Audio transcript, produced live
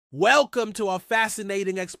Welcome to our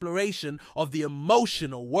fascinating exploration of the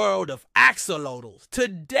emotional world of axolotls.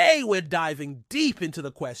 Today we're diving deep into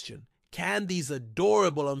the question, can these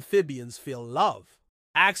adorable amphibians feel love?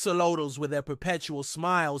 Axolotls with their perpetual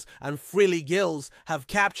smiles and frilly gills have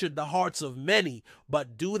captured the hearts of many,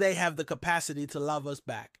 but do they have the capacity to love us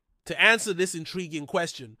back? To answer this intriguing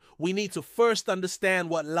question, we need to first understand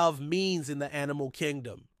what love means in the animal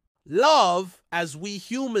kingdom. Love, as we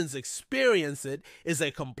humans experience it, is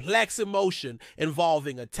a complex emotion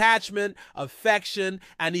involving attachment, affection,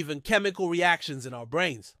 and even chemical reactions in our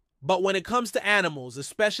brains. But when it comes to animals,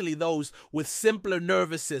 especially those with simpler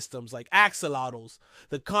nervous systems like axolotls,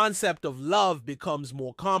 the concept of love becomes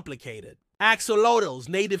more complicated. Axolotls,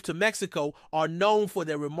 native to Mexico, are known for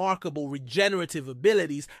their remarkable regenerative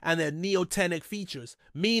abilities and their neotenic features,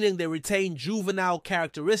 meaning they retain juvenile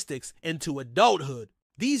characteristics into adulthood.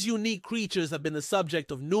 These unique creatures have been the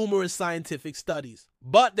subject of numerous scientific studies,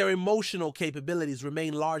 but their emotional capabilities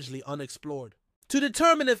remain largely unexplored. To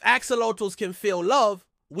determine if axolotls can feel love,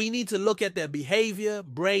 we need to look at their behavior,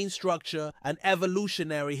 brain structure, and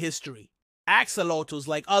evolutionary history. Axolotls,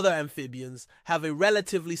 like other amphibians, have a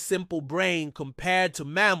relatively simple brain compared to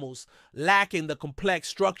mammals, lacking the complex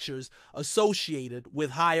structures associated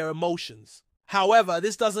with higher emotions. However,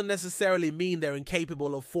 this doesn't necessarily mean they're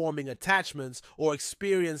incapable of forming attachments or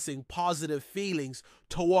experiencing positive feelings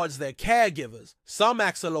towards their caregivers. Some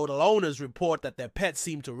axolotl owners report that their pets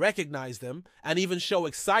seem to recognize them and even show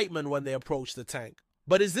excitement when they approach the tank.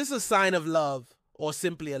 But is this a sign of love or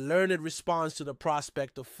simply a learned response to the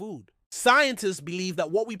prospect of food? Scientists believe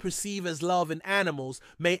that what we perceive as love in animals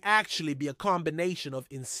may actually be a combination of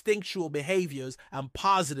instinctual behaviors and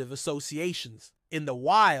positive associations. In the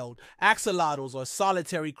wild, axolotls are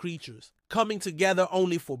solitary creatures, coming together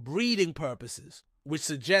only for breeding purposes, which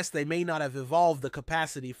suggests they may not have evolved the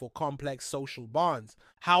capacity for complex social bonds.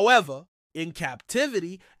 However, in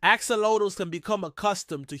captivity, axolotls can become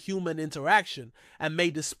accustomed to human interaction and may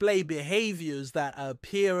display behaviors that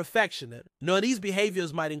appear affectionate. Now, these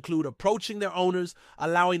behaviors might include approaching their owners,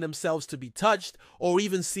 allowing themselves to be touched, or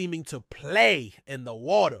even seeming to play in the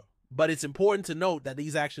water. But it's important to note that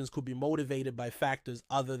these actions could be motivated by factors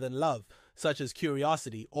other than love, such as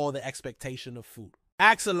curiosity or the expectation of food.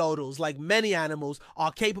 Axolotls, like many animals,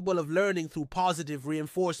 are capable of learning through positive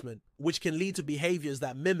reinforcement, which can lead to behaviors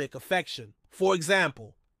that mimic affection. For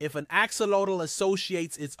example, if an axolotl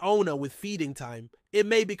associates its owner with feeding time, it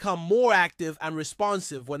may become more active and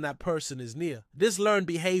responsive when that person is near. This learned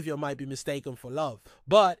behavior might be mistaken for love,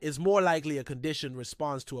 but is more likely a conditioned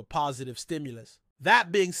response to a positive stimulus.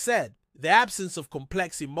 That being said, the absence of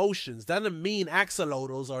complex emotions doesn't mean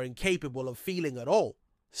axolotls are incapable of feeling at all.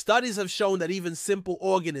 Studies have shown that even simple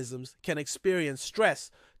organisms can experience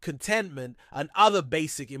stress, contentment, and other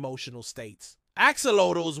basic emotional states.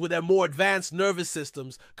 Axolotls, with their more advanced nervous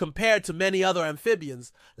systems compared to many other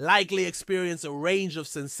amphibians, likely experience a range of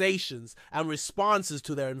sensations and responses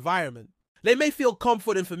to their environment. They may feel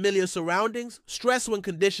comfort in familiar surroundings, stress when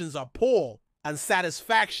conditions are poor, and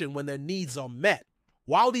satisfaction when their needs are met.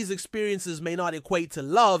 While these experiences may not equate to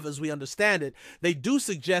love as we understand it, they do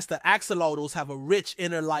suggest that axolotls have a rich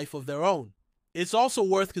inner life of their own. It's also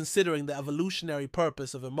worth considering the evolutionary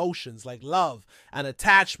purpose of emotions like love and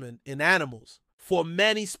attachment in animals. For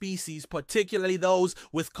many species, particularly those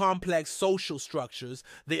with complex social structures,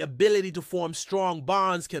 the ability to form strong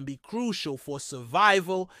bonds can be crucial for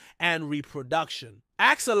survival and reproduction.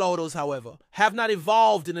 Axolotls, however, have not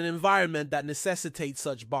evolved in an environment that necessitates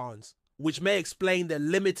such bonds, which may explain their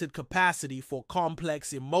limited capacity for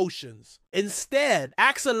complex emotions. Instead,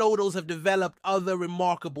 axolotls have developed other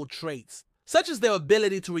remarkable traits, such as their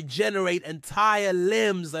ability to regenerate entire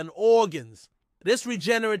limbs and organs. This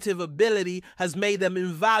regenerative ability has made them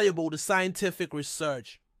invaluable to scientific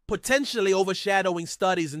research, potentially overshadowing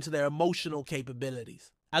studies into their emotional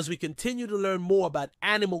capabilities. As we continue to learn more about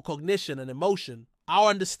animal cognition and emotion, our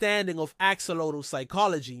understanding of axolotl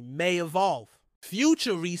psychology may evolve.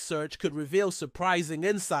 Future research could reveal surprising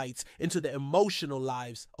insights into the emotional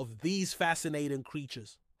lives of these fascinating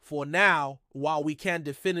creatures. For now, while we can't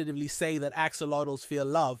definitively say that axolotls feel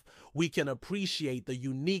love, we can appreciate the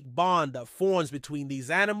unique bond that forms between these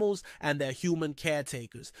animals and their human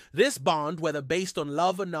caretakers. This bond, whether based on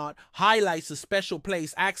love or not, highlights the special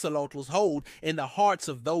place axolotls hold in the hearts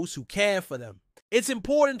of those who care for them. It's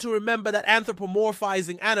important to remember that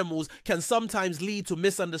anthropomorphizing animals can sometimes lead to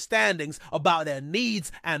misunderstandings about their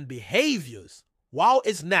needs and behaviors. While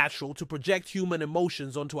it's natural to project human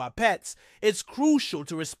emotions onto our pets, it's crucial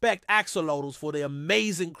to respect axolotls for the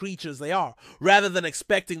amazing creatures they are, rather than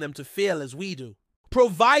expecting them to feel as we do.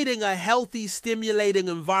 Providing a healthy, stimulating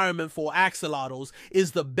environment for axolotls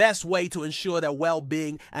is the best way to ensure their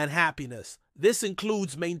well-being and happiness. This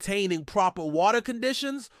includes maintaining proper water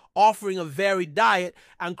conditions, offering a varied diet,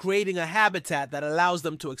 and creating a habitat that allows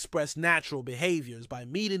them to express natural behaviors. By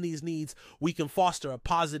meeting these needs, we can foster a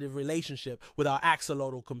positive relationship with our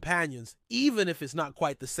axolotl companions, even if it's not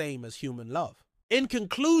quite the same as human love. In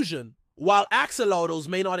conclusion, while axolotls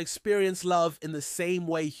may not experience love in the same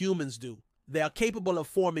way humans do, they are capable of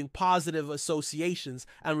forming positive associations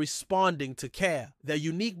and responding to care. Their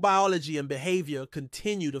unique biology and behavior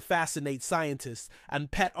continue to fascinate scientists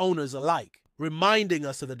and pet owners alike, reminding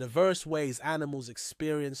us of the diverse ways animals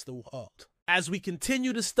experience the world. As we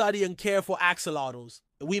continue to study and care for axolotls,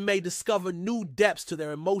 we may discover new depths to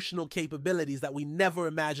their emotional capabilities that we never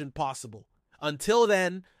imagined possible. Until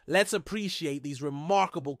then, let's appreciate these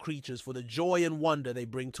remarkable creatures for the joy and wonder they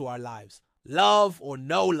bring to our lives. Love or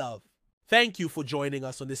no love. Thank you for joining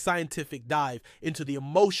us on this scientific dive into the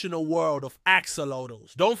emotional world of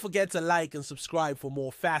axolotls. Don't forget to like and subscribe for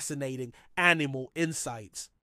more fascinating animal insights.